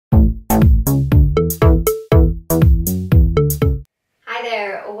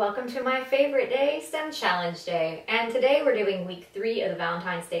welcome to my favorite day, STEM Challenge Day. And today we're doing week 3 of the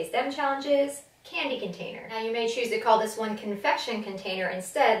Valentine's Day STEM Challenges, Candy Container. Now you may choose to call this one Confection Container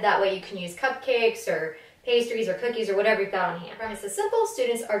instead, that way you can use cupcakes or pastries or cookies or whatever you've got on hand. The premise is simple.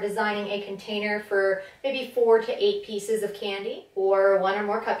 Students are designing a container for maybe 4 to 8 pieces of candy or 1 or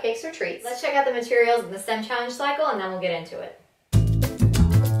more cupcakes or treats. Let's check out the materials in the STEM Challenge cycle and then we'll get into it.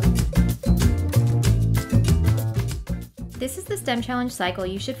 This is the STEM Challenge cycle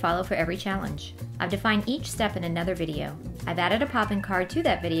you should follow for every challenge. I've defined each step in another video. I've added a pop-in card to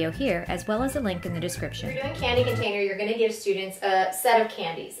that video here, as well as a link in the description. If you're doing Candy Container, you're going to give students a set of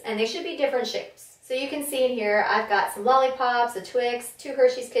candies, and they should be different shapes. So you can see in here, I've got some lollipops, a Twix, 2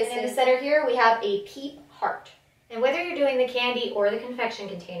 Hershey's Kisses. And in the center here, we have a peep heart. And whether you're doing the candy or the confection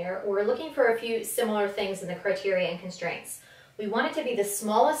container, we're looking for a few similar things in the criteria and constraints. We want it to be the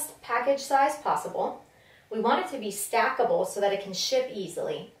smallest package size possible. We want it to be stackable so that it can ship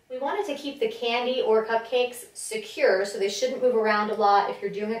easily. We wanted to keep the candy or cupcakes secure so they shouldn't move around a lot. If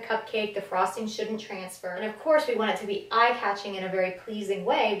you're doing a cupcake, the frosting shouldn't transfer. And of course, we want it to be eye-catching in a very pleasing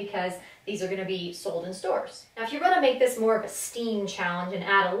way because these are going to be sold in stores. Now, if you're going to make this more of a STEAM challenge and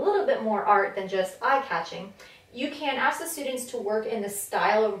add a little bit more art than just eye-catching, you can ask the students to work in the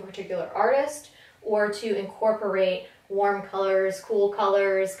style of a particular artist or to incorporate warm colors, cool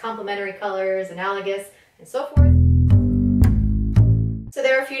colors, complementary colors, analogous, and so forth. So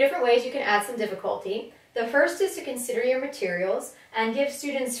there are a few different ways you can add some difficulty. The first is to consider your materials and give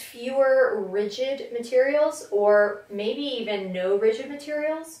students fewer rigid materials or maybe even no rigid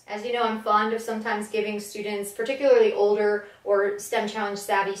materials. As you know, I'm fond of sometimes giving students, particularly older or STEM challenge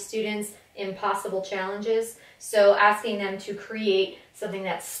savvy students, impossible challenges. So asking them to create something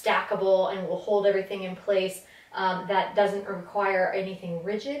that's stackable and will hold everything in place that doesn't require anything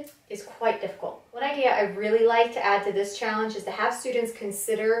rigid is quite difficult. One idea I really like to add to this challenge is to have students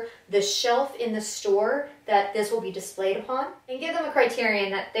consider the shelf in the store that this will be displayed upon and give them a criterion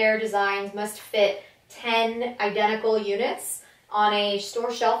that their designs must fit 10 identical units on a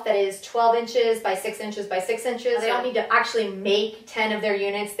store shelf that is 12 inches by 6 inches by 6 inches. They don't need to actually make 10 of their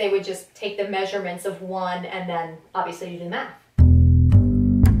units. They would just take the measurements of one and then obviously do the math.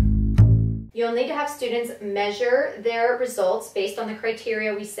 You'll need to have students measure their results based on the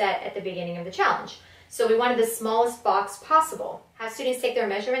criteria we set at the beginning of the challenge. So we wanted the smallest box possible. Have students take their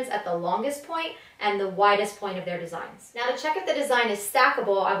measurements at the longest point and the widest point of their designs. Now, to check if the design is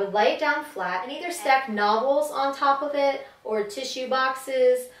stackable, I would lay it down flat and either stack novels on top of it or tissue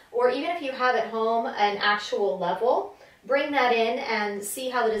boxes, or even if you have at home an actual level, bring that in and see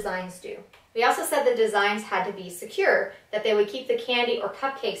how the designs do. We also said the designs had to be secure, that they would keep the candy or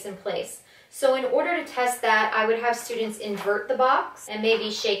cupcakes in place. So in order to test that, I would have students invert the box and maybe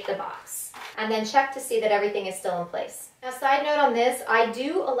shake the box, and then check to see that everything is still in place. Now, side note on this, I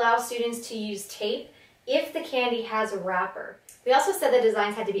do allow students to use tape if the candy has a wrapper. We also said the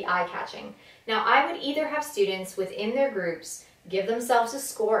designs had to be eye-catching. Now, I would either have students within their groups give themselves a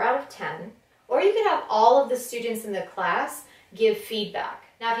score out of 10, or you could have all of the students in the class give feedback.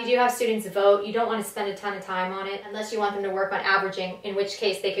 Now, if you do have students vote, you don't want to spend a ton of time on it unless you want them to work on averaging, in which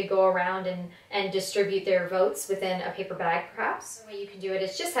case they could go around and distribute their votes within a paper bag, perhaps. The way you can do it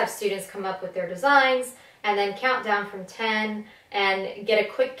is just have students come up with their designs and then count down from 10 and get a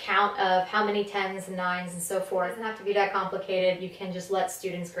quick count of how many 10s and 9s and so forth. It doesn't have to be that complicated. You can just let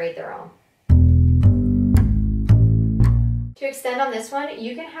students grade their own. To extend on this one,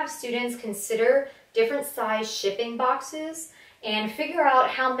 you can have students consider different size shipping boxes and figure out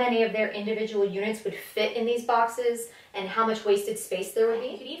how many of their individual units would fit in these boxes and how much wasted space there would be.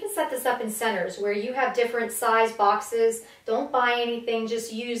 You could even set this up in centers where you have different size boxes. Don't buy anything,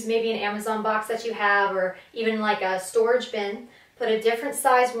 just use maybe an Amazon box that you have or even like a storage bin. Put a different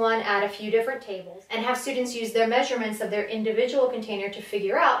size one at a few different tables and have students use their measurements of their individual container to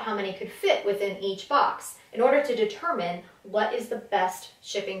figure out how many could fit within each box in order to determine what is the best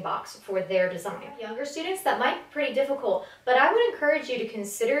shipping box for their design. Younger students, that might be pretty difficult, but I would encourage you to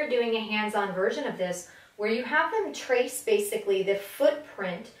consider doing a hands-on version of this where you have them trace basically the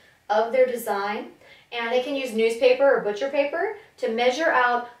footprint of their design, and they can use newspaper or butcher paper to measure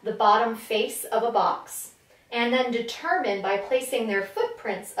out the bottom face of a box and then determine by placing their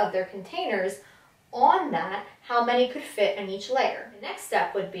footprints of their containers on that how many could fit in each layer. The next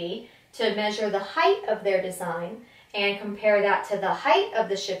step would be to measure the height of their design and compare that to the height of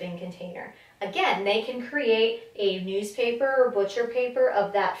the shipping container. Again, they can create a newspaper or butcher paper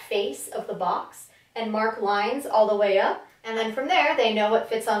of that face of the box and mark lines all the way up. And then from there, they know what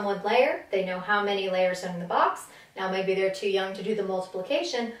fits on one layer. They know how many layers are in the box. Now maybe they're too young to do the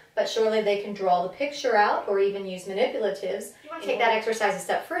multiplication, but surely they can draw the picture out or even use manipulatives. You want to take that exercise a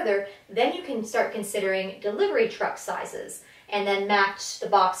step further, then you can start considering delivery truck sizes and then match the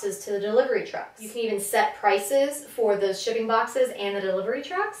boxes to the delivery trucks. You can even set prices for those shipping boxes and the delivery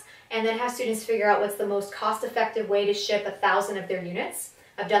trucks, and then have students figure out what's the most cost-effective way to ship 1,000 of their units.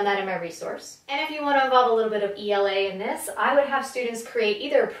 I've done that in my resource. And if you want to involve a little bit of ELA in this, I would have students create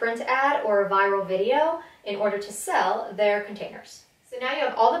either a print ad or a viral video in order to sell their containers. So now you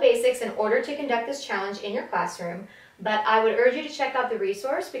have all the basics in order to conduct this challenge in your classroom, but I would urge you to check out the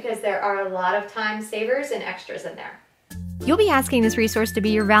resource because there are a lot of time savers and extras in there. You'll be asking this resource to be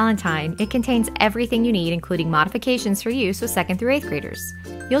your Valentine. It contains everything you need, including modifications for use with 2nd through 8th graders.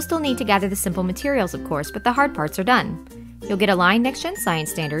 You'll still need to gather the simple materials, of course, but the hard parts are done. You'll get aligned next-gen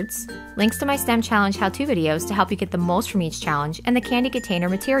science standards, links to my STEM challenge how-to videos to help you get the most from each challenge, and the candy container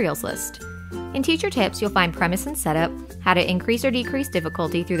materials list. In teacher tips, you'll find premise and setup, how to increase or decrease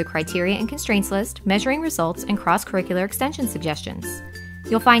difficulty through the criteria and constraints list, measuring results, and cross-curricular extension suggestions.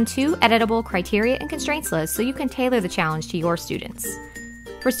 You'll find 2 editable criteria and constraints lists so you can tailor the challenge to your students.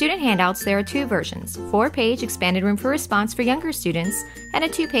 For student handouts, there are 2 versions, 4-page expanded room for response for younger students and a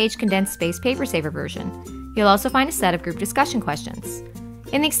 2-page condensed space paper saver version. You'll also find a set of group discussion questions.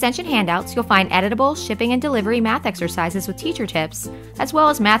 In the extension handouts, you'll find editable shipping and delivery math exercises with teacher tips, as well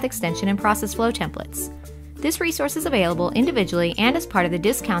as math extension and process flow templates. This resource is available individually and as part of the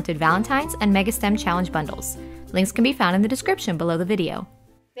discounted Valentine's and Mega STEM Challenge bundles. Links can be found in the description below the video.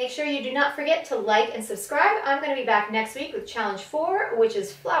 Make sure you do not forget to like and subscribe. I'm going to be back next week with Challenge 4, which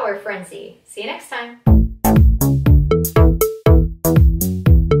is Flower Frenzy. See you next time.